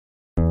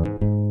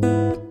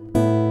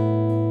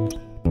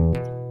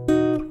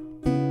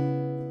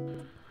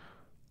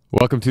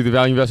Welcome to the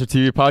Value Investor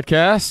TV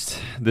podcast.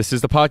 This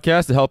is the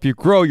podcast to help you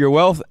grow your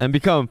wealth and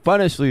become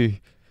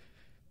financially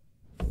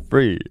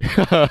free.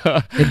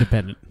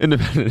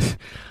 Independent.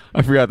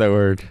 I forgot that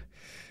word.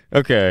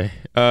 Okay.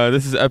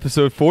 This is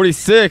episode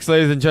 46,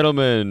 ladies and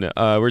gentlemen.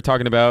 We're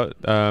talking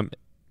about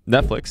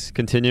Netflix,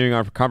 continuing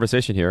our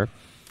conversation here.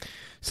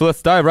 So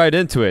let's dive right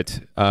into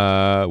it.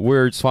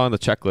 We're just following the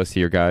checklist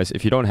here, guys.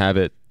 If you don't have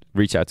it,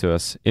 reach out to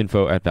us,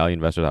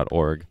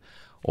 info@valueinvestor.org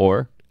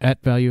or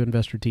at Value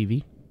Investor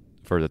TV.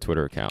 For the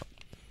Twitter account.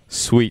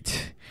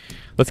 Sweet.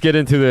 Let's get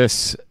into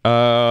this.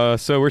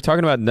 So we're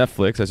talking about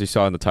Netflix, as you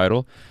saw in the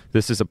title.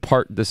 This is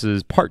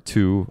part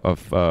two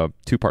of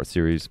two-part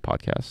series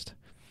podcast.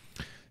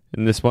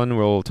 In this one,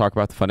 we'll talk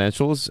about the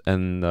financials,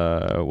 and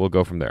we'll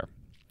go from there.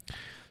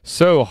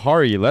 So,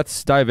 Hari,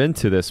 let's dive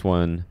into this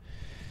one.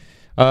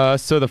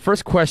 So the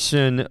first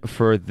question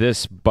for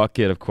this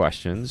bucket of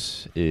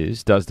questions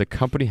is, does the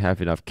company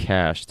have enough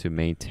cash to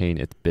maintain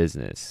its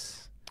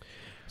business?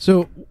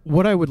 So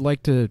what I'd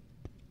like to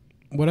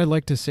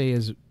say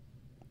is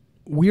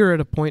we're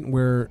at a point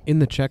where in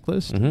the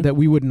checklist that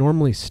we would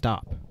normally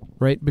stop,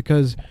 right?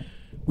 Because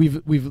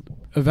we've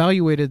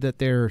evaluated that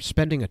they're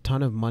spending a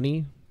ton of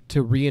money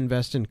to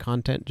reinvest in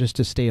content just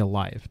to stay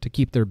alive, to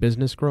keep their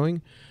business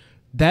growing.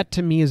 That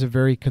to me is a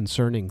very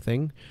concerning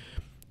thing.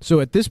 So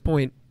at this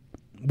point,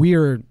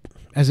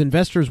 as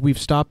investors, we've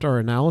stopped our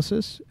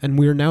analysis, and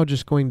we're now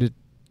just going to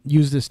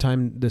use this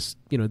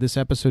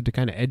episode to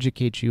kind of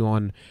educate you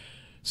on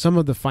some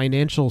of the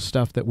financial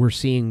stuff that we're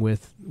seeing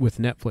with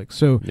Netflix.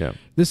 So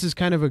This is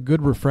kind of a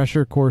good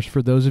refresher course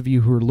for those of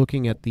you who are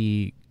looking at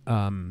the,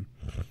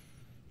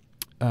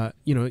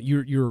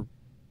 you're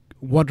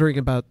wondering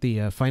about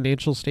the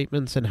financial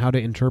statements and how to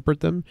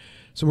interpret them.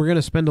 So we're going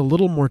to spend a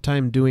little more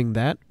time doing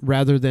that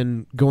rather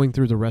than going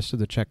through the rest of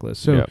the checklist.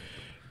 So,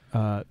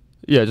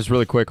 just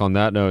really quick on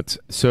that note.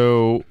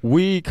 So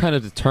we kind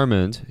of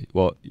determined,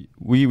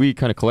 we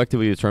kind of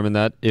collectively determined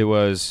that it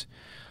was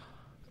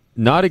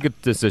not a good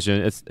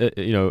decision.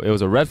 It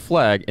was a red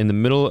flag in the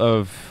middle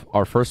of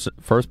our first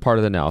part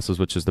of the analysis,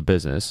 which is the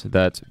business,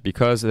 that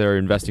because they're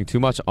investing too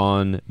much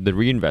on the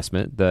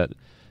reinvestment, that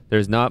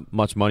there's not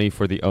much money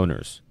for the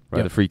owners,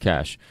 right? The free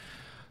cash.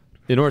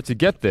 In order to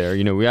get there,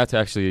 we have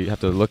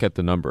to look at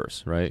the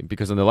numbers, right?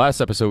 Because in the last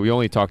episode, we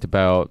only talked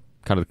about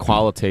kind of the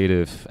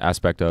qualitative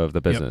aspect of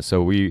the business.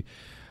 So we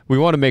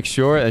want to make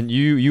sure, and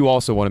you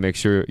also want to make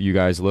sure, you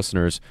guys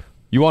listeners,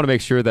 you want to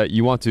make sure that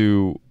you want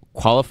to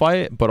qualify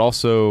it, but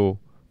also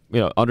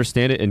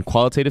understand it in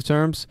qualitative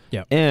terms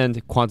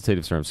and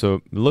quantitative terms.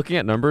 So looking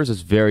at numbers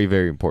is very,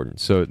 very important.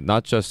 So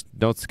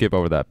don't skip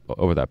over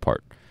that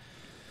part.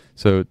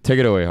 So take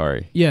it away,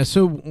 Hari. Yeah.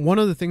 So one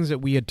of the things that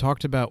we had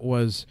talked about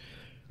was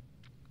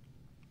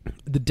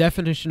the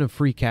definition of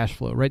free cash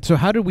flow, right? So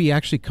how did we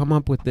actually come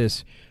up with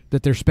this,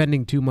 that they're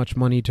spending too much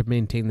money to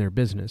maintain their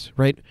business,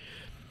 right?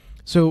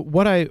 So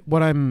what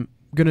I'm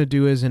going to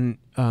do is,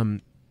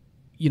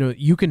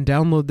 you can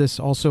download this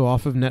also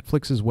off of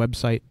Netflix's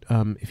website.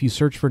 If you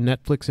search for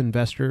Netflix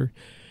Investor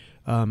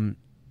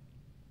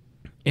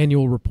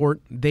annual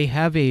report, they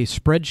have a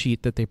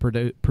spreadsheet that they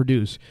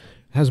produce. It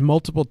has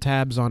multiple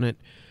tabs on it.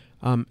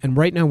 And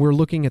right now we're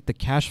looking at the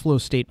cash flow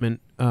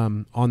statement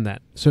on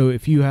that. So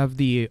if you have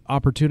the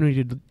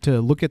opportunity to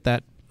look at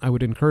that, I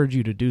would encourage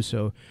you to do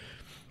so.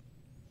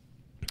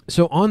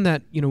 So on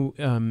that,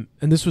 and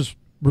this was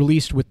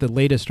released with the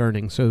latest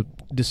earnings. So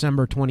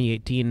December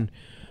 2018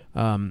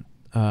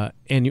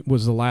 and it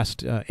was the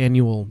last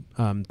annual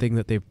thing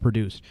that they've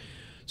produced.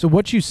 So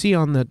what you see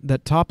on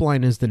that top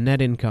line is the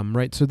net income,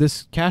 right? So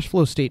this cash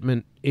flow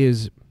statement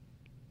is,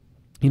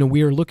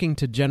 we are looking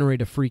to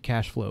generate a free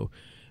cash flow,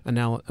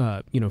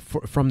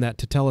 from that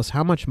to tell us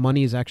how much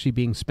money is actually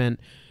being spent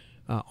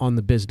on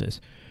the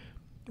business,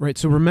 right?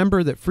 So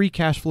remember that free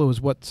cash flow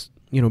is what's,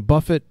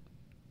 Buffett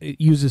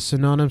uses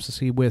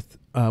synonymously with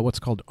what's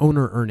called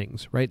owner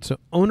earnings, right?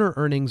 So owner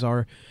earnings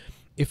are,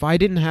 if I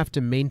didn't have to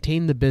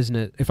maintain the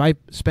business, if I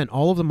spent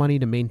all of the money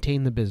to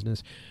maintain the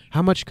business,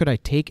 how much could I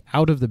take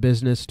out of the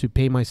business to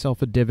pay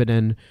myself a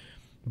dividend,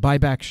 buy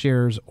back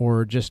shares,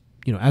 or just,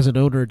 as an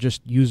owner,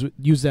 just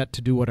use that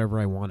to do whatever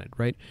I wanted,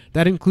 right?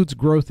 That includes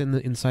growth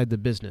inside the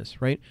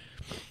business, right?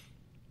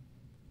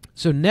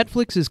 So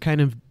Netflix is kind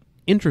of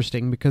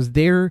interesting because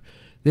they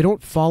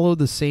don't follow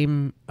the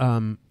same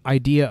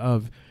idea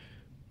of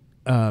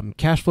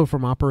cash flow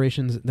from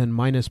operations then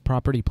minus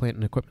property, plant,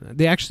 and equipment.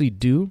 They actually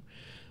do.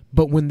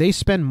 But when they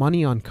spend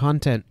money on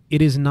content,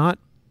 it is not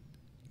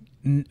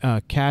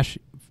cash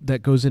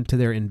that goes into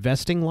their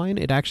investing line.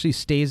 It actually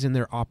stays in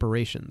their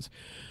operations.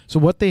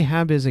 So what they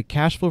have is a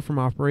cash flow from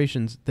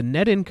operations. The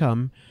net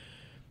income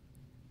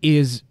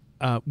is,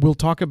 we'll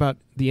talk about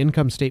the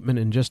income statement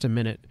in just a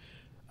minute.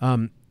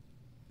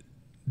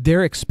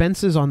 Their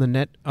expenses on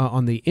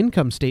the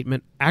income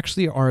statement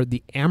actually are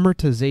the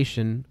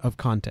amortization of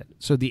content.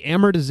 So the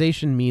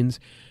amortization means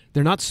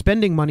they're not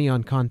spending money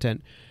on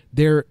content.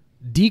 They're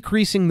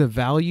decreasing the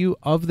value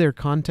of their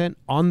content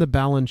on the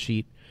balance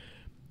sheet,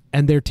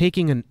 and they're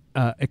taking an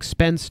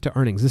expense to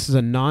earnings. This is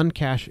a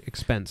non-cash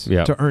expense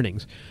to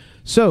earnings.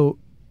 So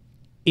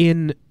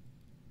In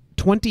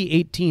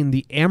 2018,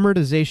 the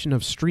amortization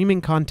of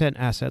streaming content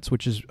assets,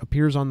 which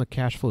appears on the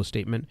cash flow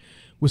statement,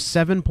 was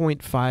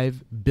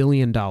 $7.5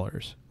 billion,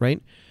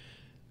 right?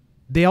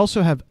 They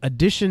also have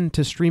addition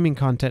to streaming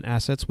content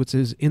assets, which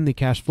is in the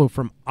cash flow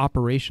from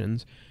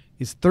operations,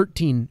 is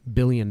 $13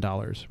 billion,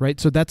 right?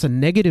 So that's a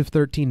negative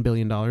 $13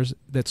 billion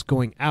that's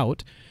going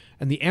out.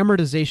 And the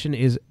amortization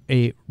is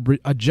a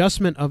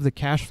adjustment of the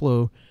cash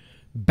flow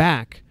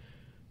back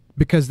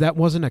because that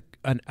wasn't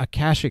a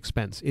cash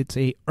expense. It's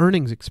a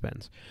earnings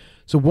expense.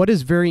 So what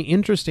is very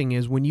interesting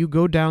is when you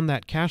go down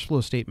that cash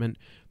flow statement,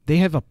 they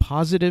have a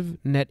positive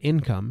net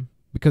income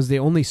because they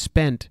only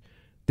expensed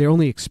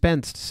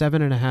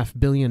 $7.5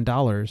 billion,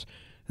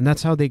 and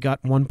that's how they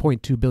got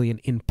 $1.2 billion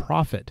in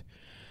profit.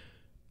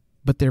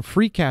 But their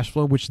free cash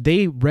flow, which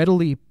they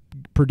readily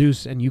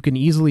produce and you can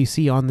easily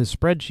see on this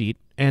spreadsheet,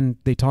 and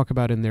they talk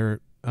about in their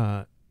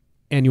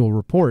annual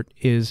report,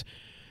 is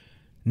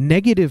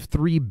negative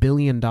 $3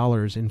 billion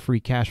in free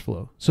cash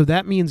flow. So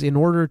that means in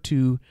order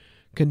to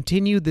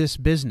continue this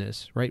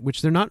business, right,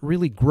 which they're not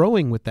really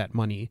growing with that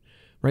money,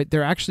 right,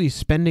 they're actually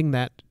spending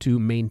that to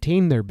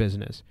maintain their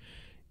business,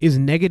 is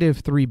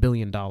negative $3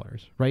 billion,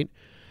 right?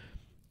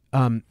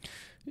 Well,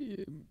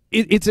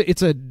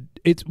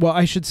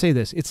 I should say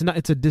this. It's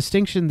a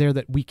distinction there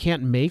that we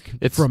can't make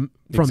from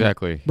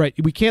exactly right.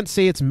 We can't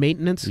say it's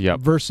maintenance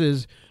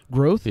versus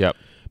growth. Yep.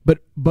 But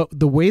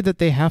the way that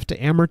they have to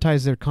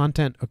amortize their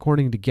content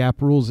according to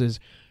GAAP rules is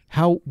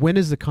when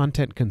is the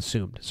content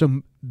consumed?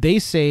 So they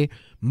say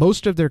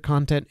most of their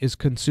content is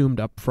consumed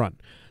up front.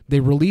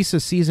 They release a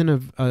season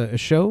of a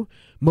show.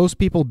 Most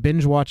people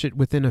binge watch it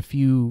within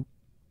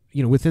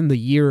within the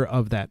year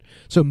of that.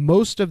 So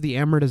most of the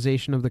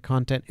amortization of the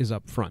content is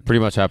up front. Pretty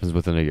much happens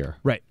within a year.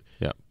 Right.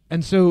 Yeah.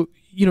 And so,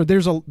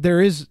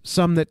 there is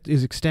some that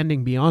is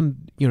extending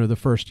beyond, the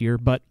first year,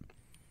 but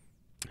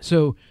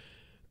so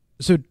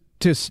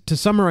to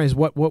summarize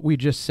what we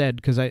just said,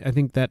 because I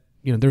think that,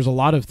 there's a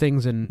lot of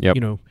things and,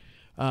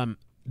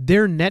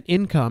 their net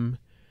income,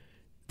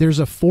 there's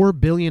a $4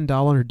 billion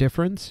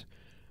difference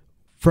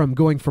from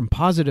going from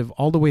positive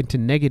all the way to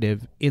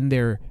negative in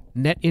their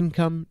net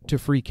income to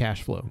free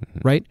cash flow,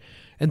 right?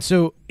 And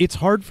so it's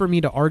hard for me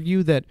to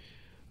argue that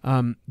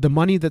the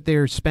money that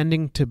they're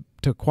spending to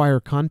acquire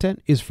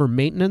content is for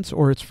maintenance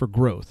or it's for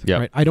growth,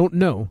 right? I don't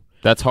know.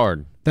 That's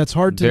hard. That's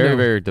hard to know. Very,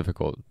 very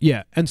difficult.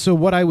 Yeah. And so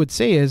what I would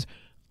say is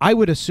I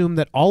would assume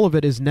that all of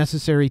it is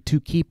necessary to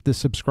keep the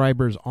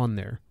subscribers on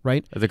there,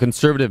 right? As a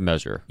conservative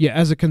measure. Yeah,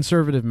 as a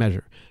conservative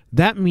measure.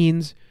 That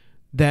means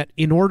that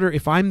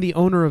if I'm the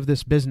owner of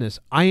this business,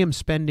 I am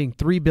spending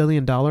 $3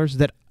 billion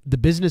that the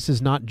business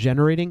is not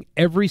generating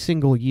every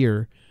single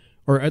year,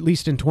 or at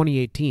least in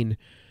 2018,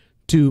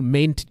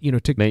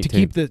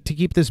 to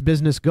keep this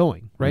business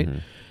going, right? Mm-hmm.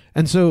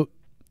 And so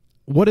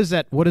what does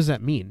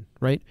that mean,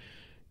 right?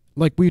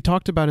 Like we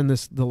talked about in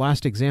the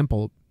last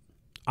example,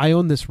 I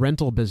own this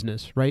rental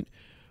business, right?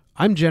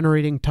 I'm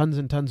generating tons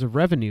and tons of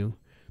revenue,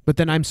 but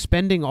then I'm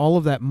spending all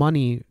of that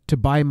money to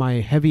buy my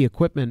heavy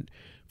equipment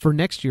for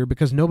next year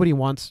because nobody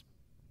wants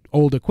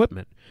old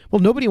equipment.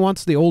 Well, nobody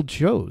wants the old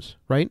shows,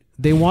 right?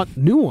 They want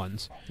new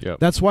ones. Yep.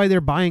 That's why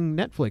they're buying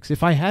Netflix.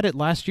 If I had it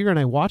last year and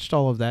I watched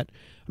all of that,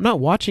 I'm not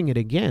watching it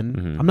again.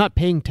 Mm-hmm. I'm not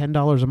paying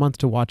 $10 a month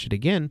to watch it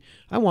again.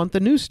 I want the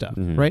new stuff,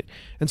 right?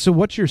 And so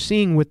what you're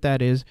seeing with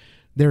that is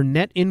their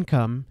net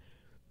income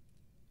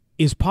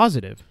is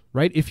positive,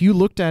 right? If you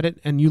looked at it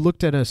and you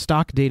looked at a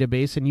stock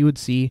database and you would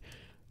see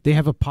they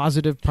have a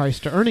positive price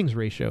to earnings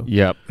ratio.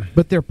 Yep.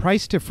 But their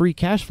price to free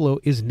cash flow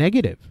is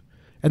negative.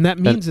 And that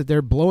means that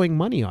they're blowing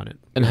money on it.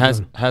 And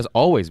has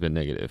always been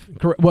negative.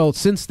 Correct. Well,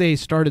 since they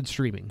started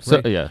streaming.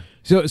 Right? So, yeah.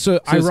 So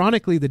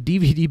ironically, the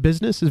DVD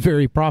business is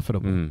very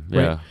profitable.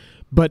 Yeah. Right?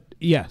 But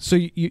yeah, so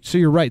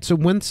you're right. So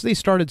once they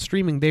started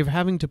streaming, they're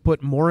having to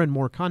put more and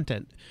more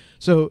content.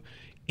 So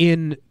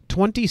in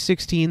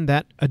 2016,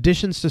 that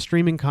additions to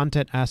streaming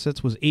content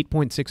assets was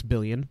 $8.6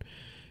 billion.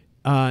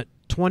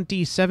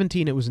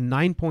 2017, it was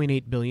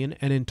 $9.8 billion,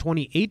 and in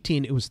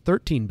 2018, it was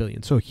 $13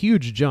 billion. So a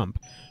huge jump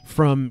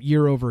from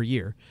year over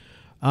year.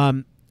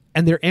 And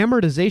their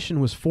amortization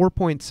was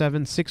 4.7,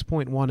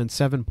 6.1, and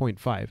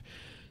 7.5.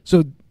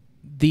 So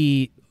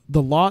the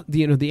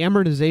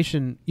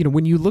amortization,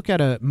 when you look at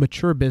a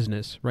mature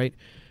business, right?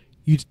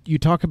 You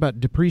talk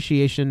about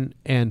depreciation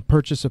and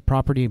purchase of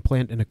property and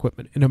plant and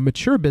equipment. In a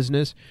mature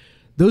business,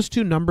 those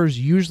two numbers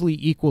usually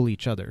equal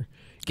each other.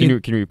 Can you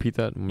repeat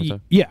that one more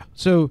time? Yeah.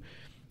 So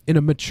in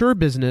a mature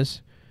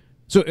business,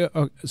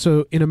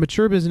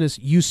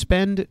 you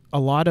spend a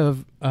lot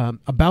of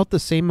about the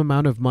same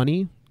amount of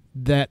money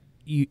that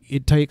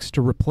it takes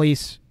to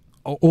replace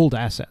old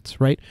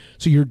assets, right?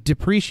 So your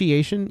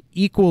depreciation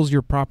equals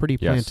your property,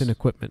 plant, and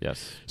equipment.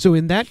 Yes. So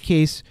in that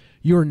case,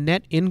 your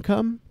net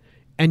income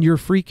and your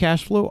free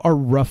cash flow are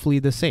roughly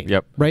the same.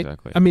 Yep. Right.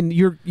 Exactly. I mean,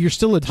 you're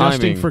still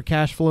adjusting Timing. for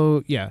cash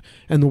flow,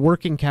 and the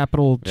working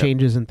capital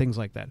changes and things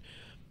like that.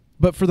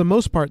 But for the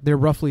most part, they're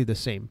roughly the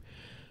same.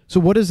 So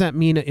what does that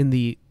mean in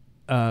the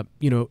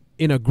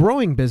in a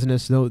growing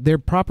business, though, their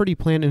property,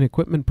 plant, and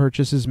equipment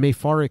purchases may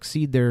far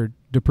exceed their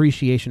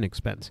depreciation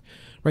expense,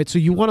 right? So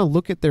you want to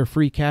look at their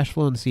free cash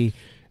flow and see,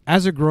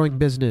 as a growing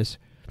business,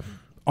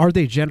 are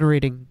they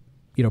generating,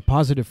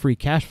 positive free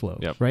cash flow,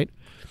 Yep. right?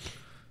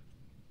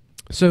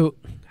 So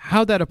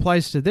how that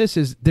applies to this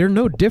is they're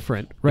no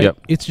different, right? Yep.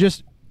 It's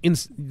just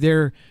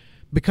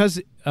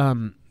because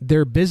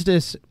their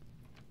business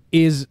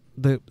is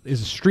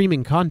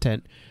streaming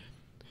content.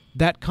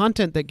 That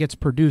content that gets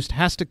produced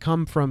has to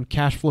come from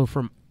cash flow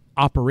from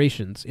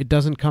operations. It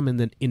doesn't come in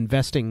the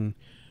investing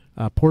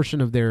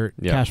portion of their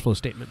cash flow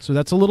statement. So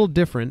that's a little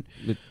different.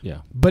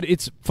 But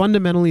it's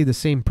fundamentally the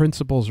same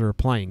principles are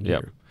applying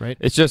here, right?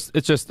 It's just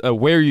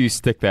where you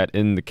stick that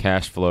in the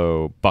cash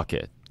flow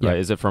bucket, right?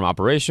 Is it from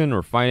operation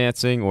or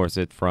financing, or is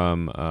it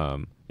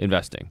from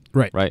investing?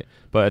 Right.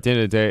 But at the end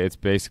of the day, it's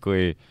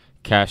basically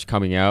cash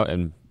coming out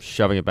and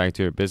shoving it back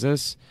into your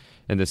business.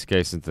 In this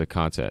case, into the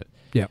content.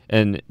 Yeah.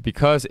 And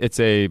because it's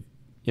a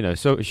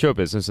show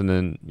business, and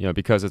then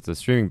because it's a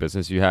streaming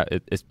business,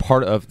 it's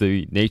part of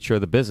the nature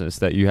of the business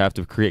that you have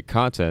to create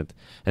content,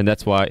 and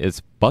that's why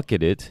it's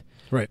bucketed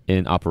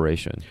in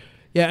operation.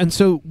 Yeah, and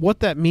so what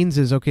that means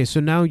is, okay,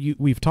 so now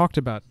we've talked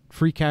about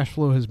free cash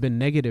flow has been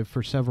negative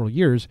for several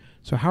years.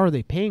 So how are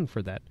they paying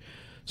for that?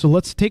 So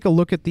let's take a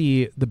look at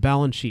the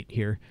balance sheet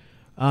here.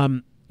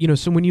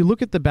 So when you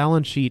look at the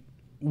balance sheet,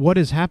 what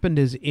has happened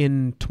is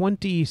in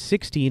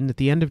 2016, at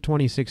the end of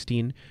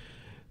 2016,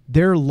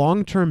 their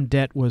long-term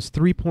debt was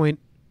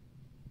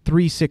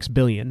 $3.36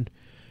 billion.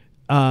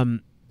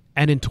 And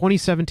in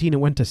 2017, it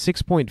went to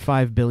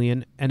 $6.5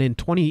 billion. And in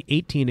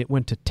 2018, it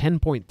went to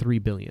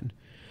 $10.3 billion.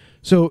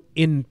 So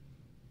in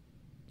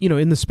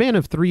the span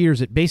of 3 years,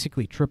 it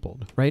basically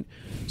tripled, right?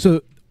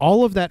 So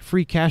all of that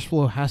free cash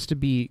flow has to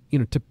be,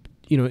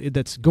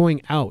 that's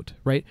going out,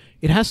 right?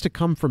 It has to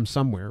come from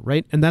somewhere,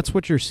 right? And that's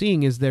what you're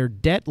seeing is their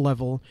debt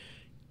level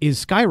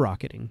is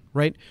skyrocketing,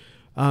 right?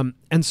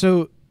 And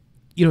so,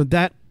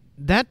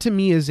 that to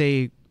me is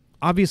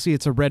obviously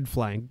it's a red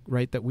flag,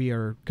 right? That we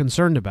are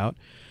concerned about,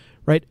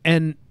 right?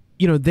 And,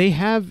 they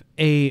have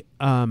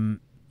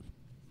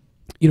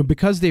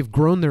because they've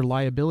grown their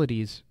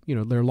liabilities,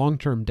 their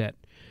long-term debt,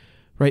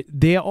 right?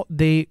 That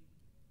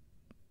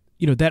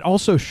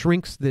also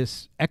shrinks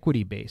this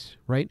equity base,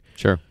 right?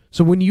 Sure.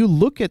 So when you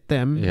look at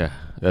them that's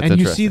and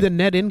you see the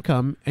net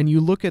income and you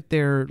look at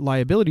their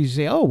liabilities,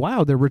 you say, oh,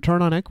 wow, their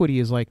return on equity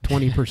is like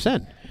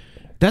 20%.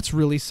 That's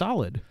really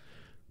solid.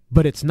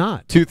 But it's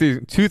not. Two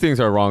things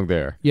are wrong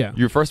there. Yeah.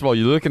 First of all,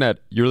 you're looking at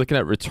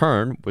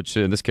return, which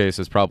in this case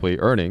is probably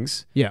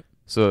earnings. Yeah.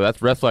 So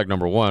that's red flag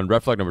number one.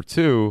 Red flag number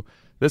two,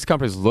 this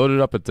company's loaded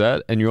up with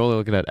debt and you're only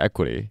looking at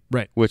equity.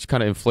 Right. Which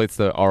kind of inflates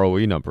the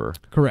ROE number.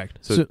 Correct.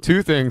 So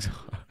two things.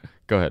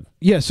 Go ahead.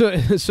 Yeah, so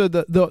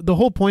the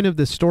whole point of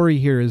this story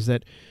here is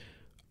that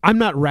I'm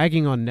not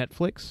ragging on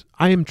Netflix.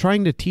 I am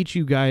trying to teach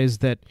you guys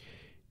that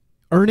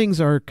earnings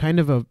are kind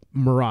of a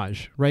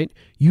mirage, right?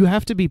 You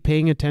have to be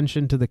paying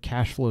attention to the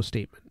cash flow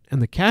statement.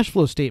 And the cash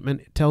flow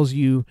statement tells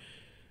you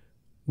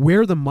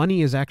where the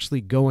money is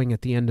actually going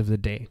at the end of the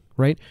day,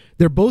 right?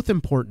 They're both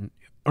important.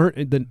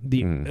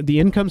 The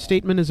income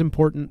statement is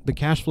important. The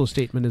cash flow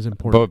statement is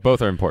important.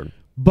 Both are important.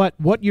 But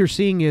what you're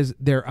seeing is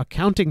their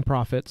accounting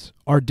profits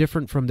are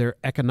different from their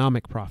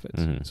economic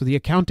profits. Mm-hmm. So the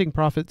accounting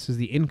profits is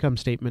the income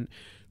statement.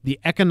 The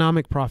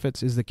economic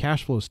profits is the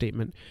cash flow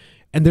statement.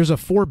 And there's a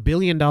 $4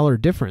 billion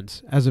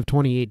difference as of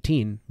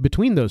 2018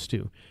 between those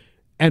two.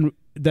 And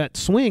that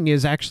swing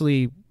is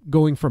actually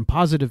going from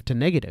positive to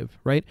negative,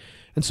 right?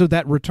 And so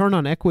that return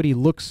on equity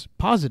looks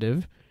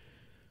positive,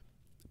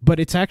 but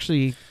it's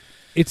actually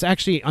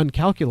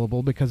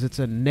uncalculable because it's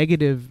a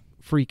negative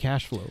free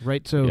cash flow,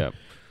 right? So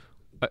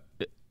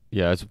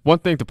it's one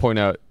thing to point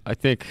out. I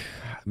think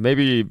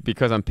maybe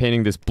because I'm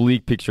painting this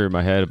bleak picture in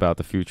my head about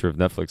the future of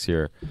Netflix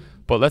here,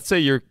 but let's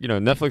say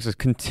Netflix is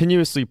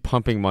continuously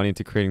pumping money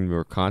into creating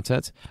more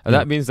content, and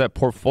that means that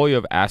portfolio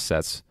of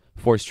assets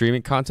for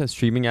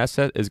streaming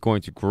asset is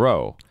going to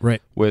grow,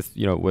 right?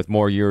 With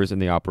more years in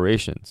the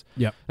operations.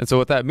 Yeah. And so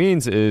what that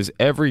means is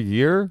every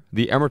year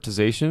the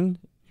amortization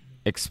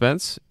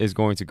expense is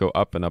going to go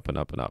up and up and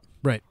up and up.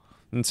 Right.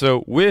 And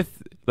so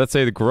with, let's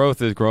say the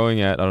growth is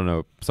growing at, I don't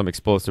know, some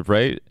explosive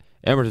rate,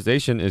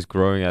 amortization is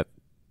growing at,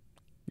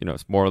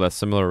 more or less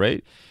similar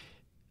rate.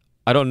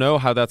 I don't know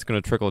how that's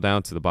going to trickle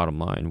down to the bottom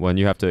line when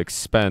you have to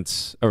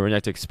expense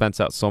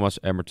out so much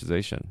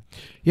amortization.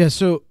 Yeah.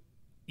 So,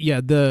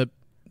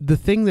 the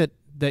thing that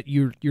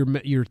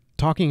you're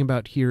talking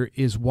about here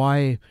is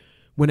why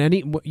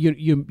when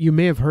you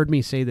may have heard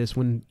me say this,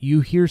 when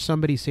you hear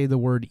somebody say the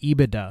word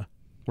EBITDA,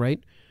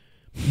 right?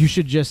 You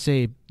should just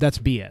say that's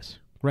BS,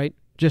 right?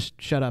 Just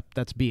shut up.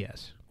 That's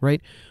BS,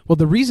 right? Well,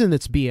 the reason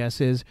it's BS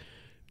is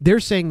they're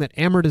saying that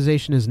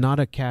amortization is not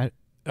a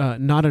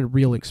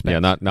real expense. Yeah,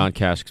 not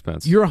non-cash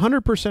expense. You're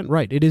 100%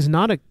 right. It is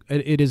not a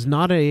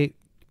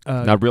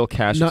not real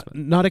cash.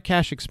 Not a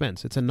cash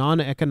expense. It's a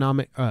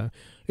non-economic.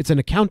 It's an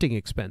accounting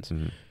expense.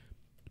 Mm-hmm.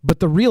 But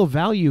the real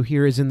value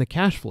here is in the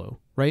cash flow,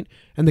 right?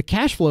 And the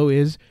cash flow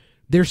is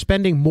they're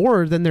spending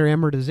more than their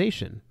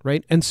amortization,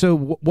 right? And so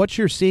what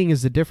you're seeing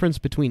is the difference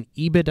between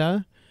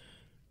EBITDA,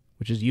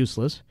 which is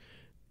useless,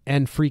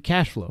 and free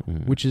cash flow,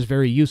 which is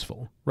very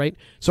useful, right?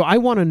 So I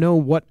want to know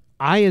what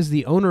I, as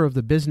the owner of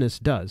the business,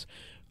 does.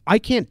 I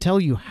can't tell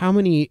you how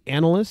many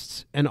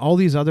analysts and all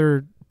these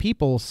other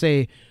people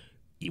say,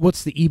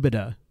 what's the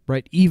EBITDA,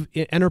 right?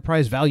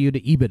 Enterprise value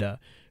to EBITDA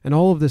and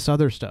all of this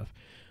other stuff.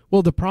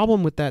 Well, the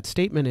problem with that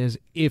statement is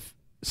if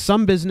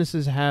some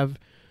businesses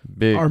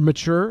are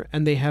mature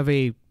and they have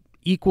a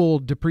equal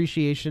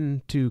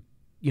depreciation to,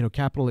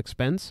 capital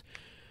expense.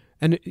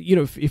 And,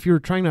 if you're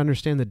trying to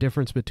understand the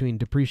difference between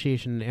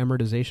depreciation and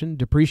amortization,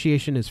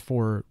 depreciation is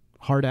for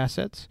hard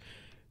assets.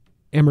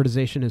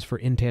 Amortization is for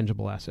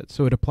intangible assets.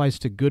 So it applies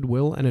to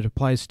goodwill and it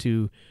applies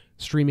to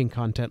streaming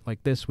content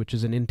like this, which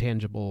is an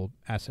intangible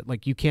asset.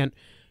 Like you can't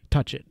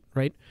touch it,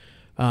 right?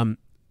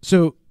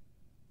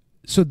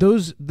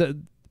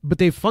 But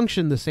they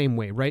function the same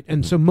way, right?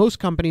 And so most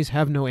companies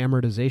have no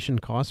amortization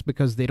costs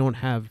because they don't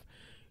have,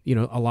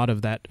 a lot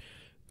of that.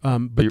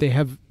 But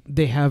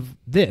they have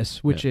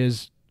this, which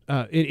is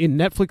in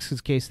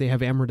Netflix's case, they have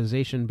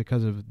amortization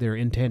because of their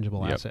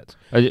intangible assets.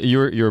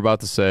 You're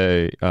about to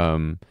say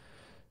the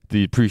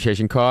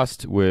depreciation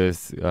cost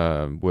with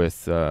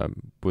CapEx.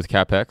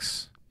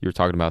 You were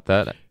talking about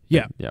that.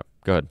 Yeah. Yeah.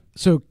 Go ahead.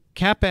 So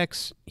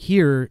CapEx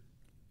here,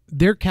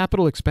 their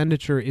capital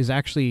expenditure is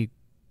actually.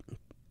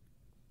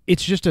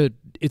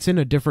 It's in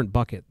a different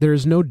bucket. There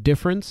is no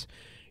difference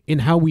in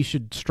how we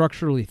should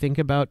structurally think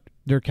about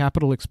their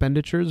capital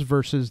expenditures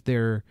versus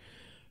their,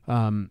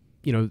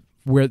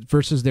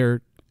 versus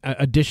their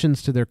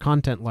additions to their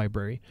content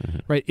library,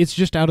 right? It's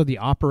just out of the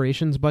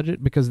operations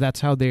budget because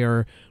that's how they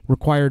are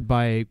required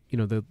by,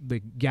 the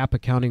GAAP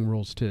accounting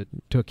rules to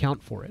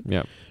account for it.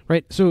 Yeah.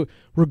 Right. So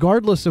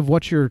regardless of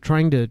what you're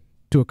trying to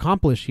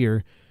accomplish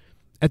here,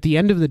 at the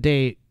end of the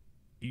day,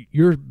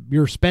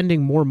 you're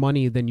spending more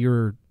money than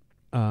you're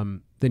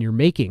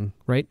making,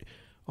 right,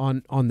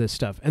 on this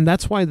stuff. And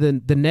that's why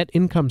the net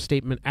income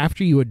statement,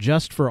 after you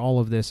adjust for all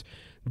of this,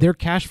 their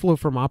cash flow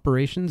from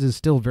operations is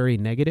still very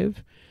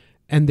negative,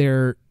 and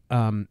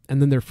and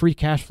then their free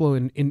cash flow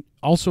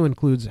also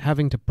includes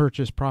having to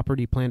purchase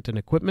property, plant, and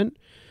equipment,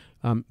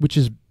 which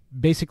is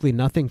basically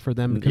nothing for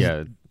them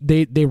because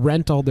they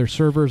rent all their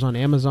servers on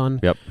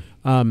Amazon. Yep.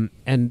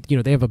 And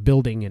they have a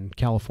building in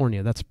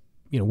California. That's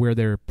where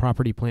their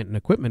property, plant, and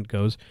equipment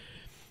goes.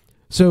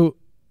 So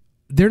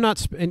they're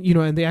not,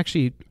 and they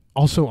actually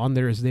also on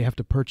there is they have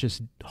to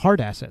purchase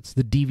hard assets,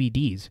 the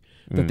DVDs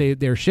that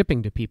they're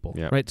shipping to people,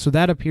 right? So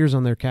that appears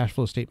on their cash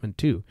flow statement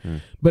too.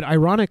 But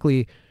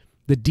ironically,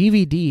 the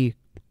DVD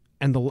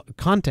and the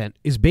content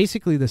is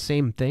basically the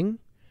same thing.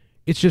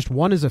 It's just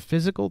one is a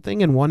physical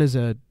thing and one is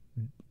a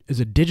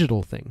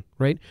digital thing,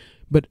 right?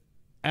 But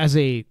as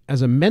a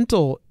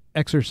mental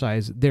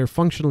exercise, they're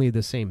functionally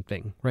the same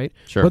thing, right?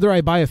 Sure. Whether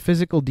I buy a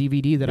physical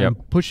DVD that I'm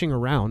pushing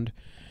around,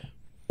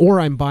 or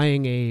I'm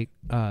buying a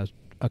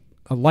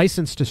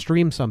license to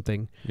stream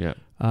something. Yeah.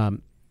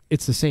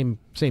 It's the same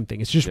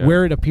thing. It's just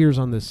where it appears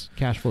on this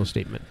cash flow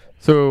statement.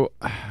 So,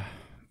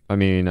 I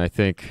mean, I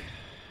think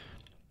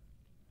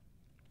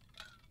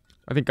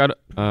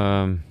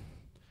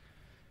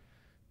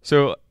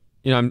so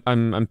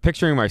I'm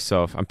picturing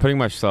myself. I'm putting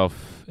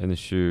myself in the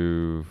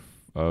shoe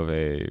of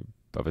a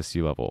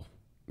C-level.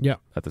 Yeah.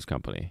 At this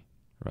company,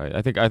 right?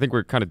 I think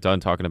we're kind of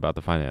done talking about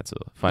the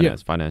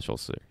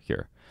financials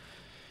here.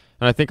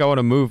 And I think I want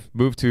to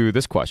move to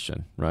this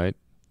question, right?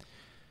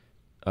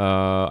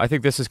 I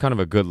think this is kind of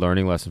a good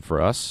learning lesson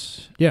for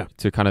us. Yeah.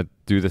 To kind of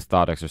do this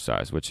thought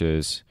exercise, which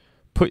is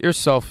put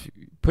yourself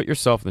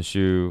in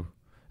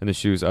the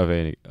shoes of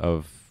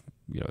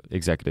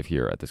executive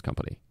here at this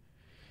company.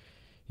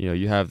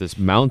 You have this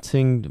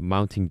mounting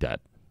debt,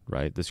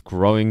 right? This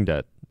growing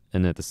debt,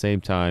 and at the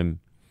same time,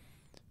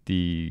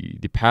 the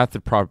path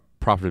to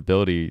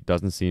profitability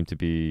doesn't seem to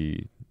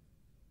be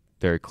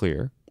very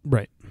clear.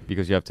 Right.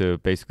 Because you have to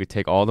basically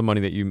take all the money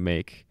that you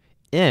make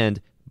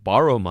and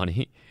borrow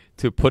money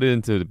to put it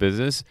into the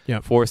business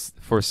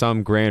for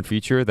some grand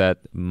feature that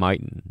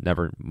might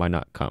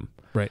not come.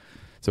 Right.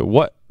 So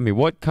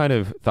what kind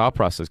of thought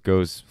process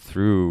goes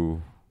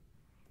through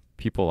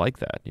people like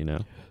that,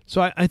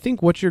 So I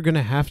think what you're going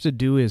to have to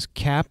do is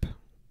cap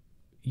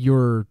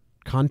your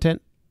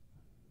content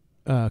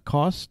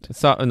cost.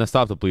 Stop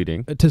the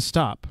bleeding. To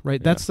stop, right?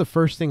 Yeah. That's the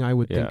first thing I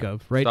would think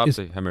of, right? Stop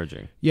the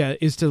hemorrhaging. Yeah,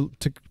 is to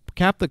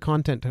cap the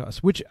content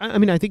cost, which, I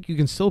mean, I think you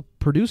can still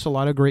produce a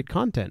lot of great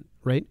content,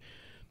 right?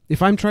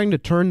 If I'm trying to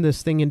turn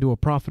this thing into a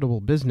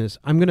profitable business,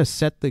 I'm going to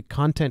set the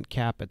content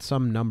cap at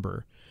some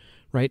number,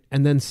 right?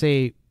 And then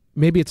say,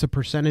 maybe it's a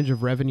percentage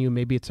of revenue,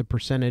 maybe it's a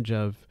percentage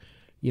of,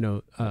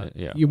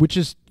 which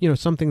is,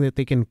 something that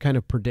they can kind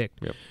of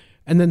predict. Yep.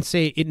 And then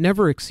say it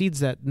never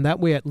exceeds that. And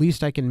that way, at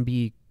least I can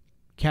be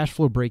cash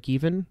flow break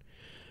even.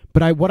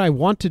 But what I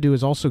want to do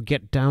is also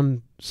get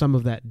down some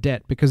of that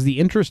debt, because the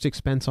interest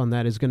expense on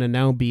that is going to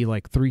now be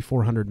like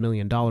 $300-400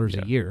 million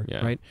a year,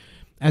 right?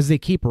 As they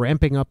keep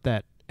ramping up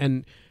that,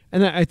 and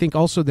And I think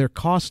also their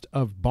cost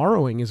of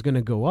borrowing is going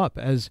to go up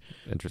as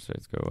interest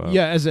rates go up.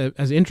 Yeah,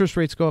 as interest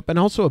rates go up, and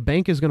also a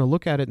bank is going to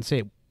look at it and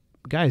say,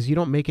 "Guys, you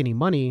don't make any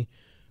money.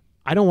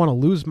 I don't want to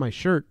lose my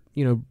shirt,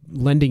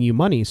 lending you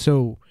money.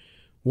 So,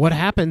 what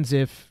happens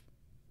if,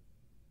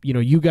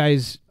 you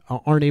guys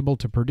aren't able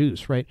to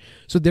produce, right?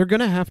 So they're going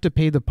to have to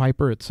pay the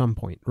piper at some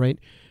point, right?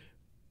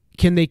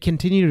 Can they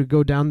continue to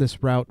go down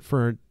this route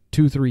for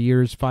 2, 3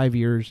 years, 5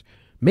 years?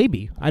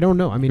 Maybe. I don't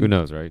know. I mean, who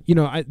knows, right?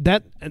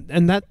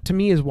 That to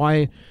me is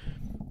why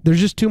there's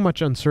just too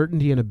much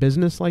uncertainty in a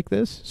business like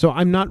this. So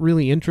I'm not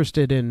really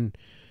interested in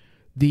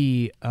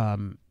the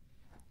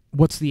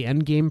what's the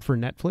end game for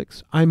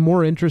Netflix. I'm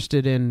more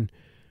interested in,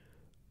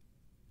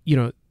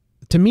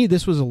 to me,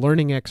 this was a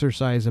learning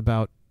exercise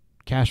about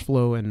cash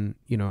flow and,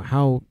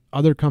 how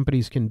other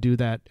companies can do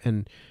that.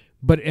 And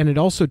it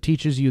also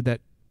teaches you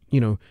that,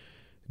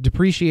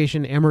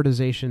 depreciation,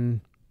 amortization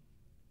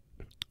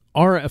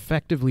are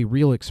effectively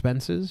real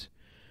expenses,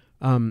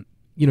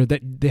 that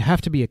they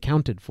have to be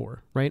accounted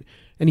for, right?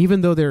 And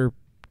even though they're,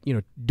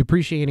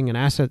 depreciating an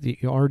asset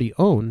that you already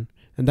own,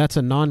 and that's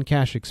a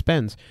non-cash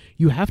expense,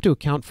 you have to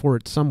account for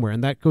it somewhere,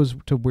 and that goes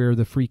to where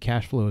the free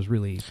cash flow is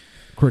really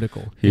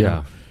critical.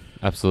 Yeah,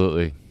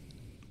 absolutely.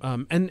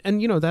 And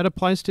that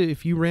applies to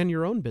if you ran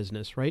your own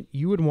business, right?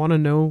 You would want to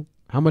know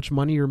how much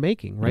money you're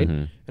making, right?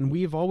 Mm-hmm. And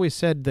we've always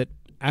said that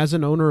as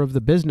an owner of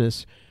the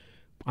business,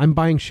 I'm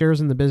buying shares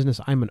in the business.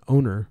 I'm an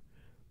owner.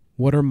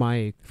 What are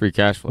my free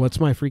cash flow? What's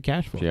my free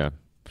cash flow? Yeah.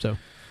 So,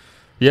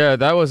 yeah,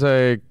 that was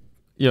a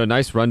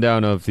nice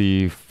rundown of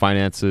the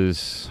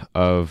finances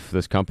of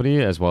this company,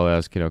 as well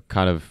as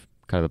kind of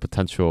the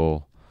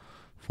potential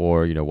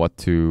for what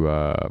to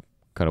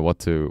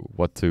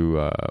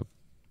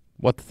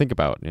think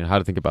about, how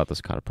to think about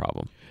this kind of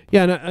problem.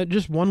 Yeah, and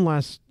just one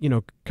last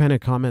kind of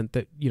comment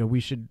that we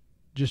should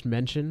just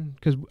mention,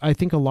 because I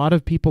think a lot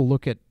of people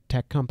look at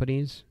tech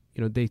companies.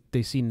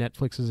 They see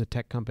Netflix as a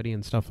tech company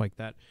and stuff like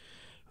that.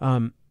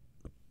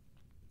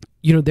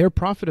 Their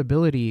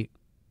profitability,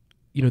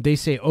 they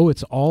say, oh,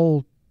 it's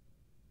all,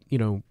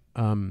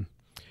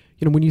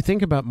 when you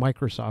think about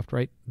Microsoft,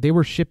 right, they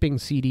were shipping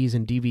CDs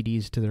and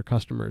DVDs to their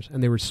customers,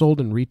 and they were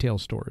sold in retail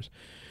stores.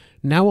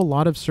 Now a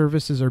lot of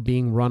services are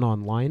being run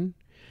online,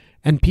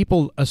 and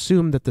people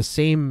assume that the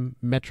same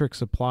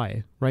metrics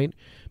apply, right?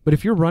 But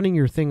if you're running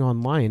your thing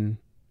online,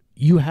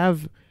 you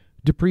have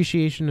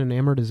depreciation and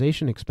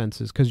amortization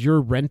expenses because you're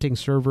renting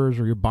servers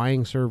or you're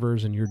buying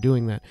servers and you're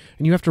doing that,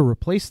 and you have to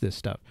replace this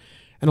stuff.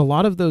 And a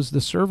lot of those,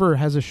 the server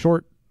has a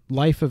short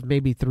life of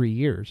maybe 3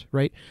 years,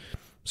 right?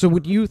 So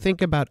when you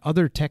think about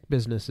other tech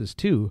businesses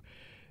too,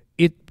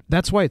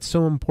 that's why it's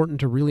so important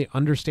to really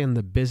understand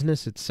the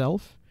business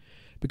itself,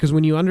 because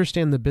when you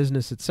understand the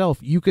business itself,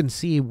 you can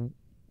see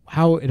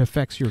how it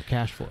affects your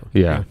cash flow.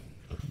 Yeah.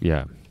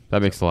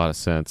 That makes a lot of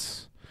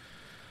sense.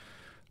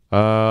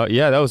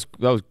 That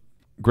was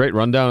great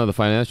rundown of the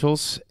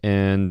financials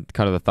and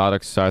kind of the thought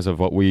exercise of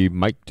what we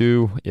might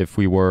do if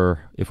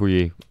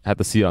we had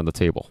the seat on the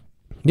table,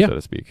 so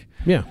to speak.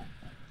 Yeah.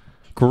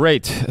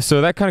 Great. So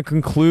that kind of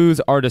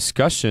concludes our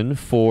discussion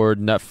for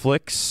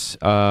Netflix.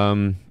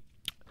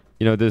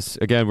 This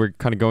again, we're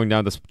kind of going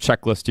down this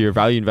checklist here,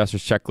 Value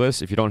Investors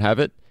Checklist. If you don't have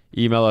it,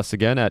 email us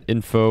again at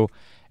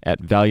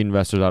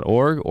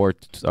info@valueinvestor.org or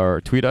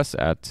tweet us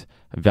at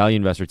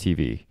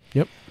ValueInvestorTV.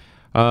 Yep.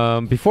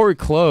 Before we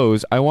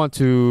close, I want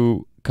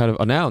to kind of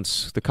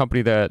announce the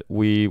company that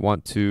we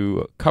want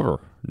to cover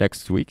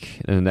next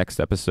week in the next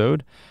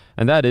episode,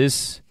 and that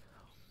is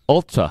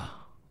Ulta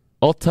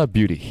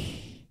Beauty.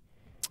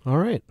 All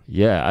right.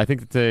 Yeah, I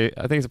think it's a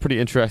pretty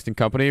interesting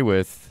company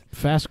with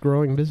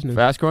fast-growing business.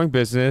 We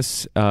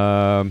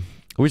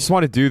just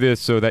want to do this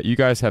so that you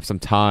guys have some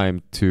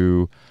time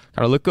to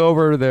kind of look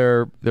over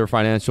their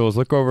financials,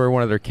 look over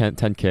one of their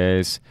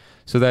 10Ks,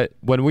 so that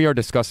when we are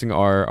discussing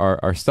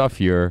our stuff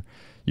here,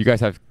 you guys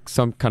have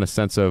some kind of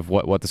sense of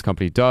what this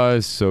company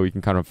does, so you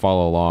can kind of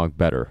follow along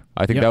better.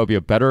 I think that would be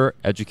a better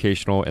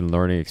educational and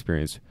learning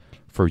experience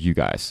for you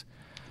guys.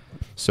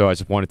 So I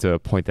just wanted to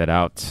point that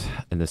out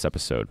in this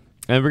episode.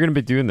 And we're going to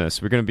be doing this.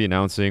 We're going to be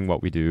announcing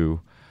what we do,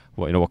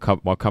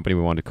 what company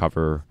we want to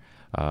cover,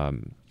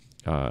 in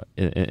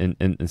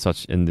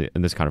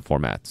this kind of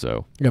format.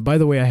 So yeah. By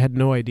the way, I had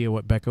no idea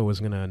what Becca was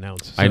going to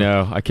announce. So. I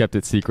know. I kept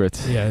it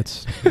secret. Yeah,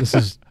 it's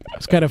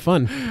kind of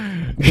fun.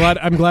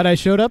 I'm glad I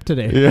showed up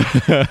today.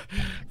 Yeah,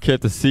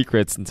 kept the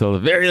secrets until the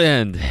very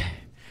end.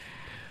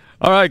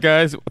 All right,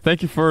 guys.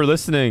 Thank you for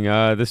listening.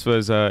 This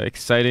was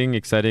exciting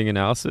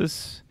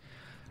analysis,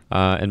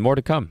 and more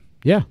to come.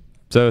 Yeah.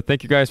 So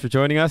thank you guys for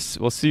joining us.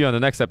 We'll see you on the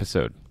next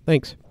episode.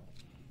 Thanks.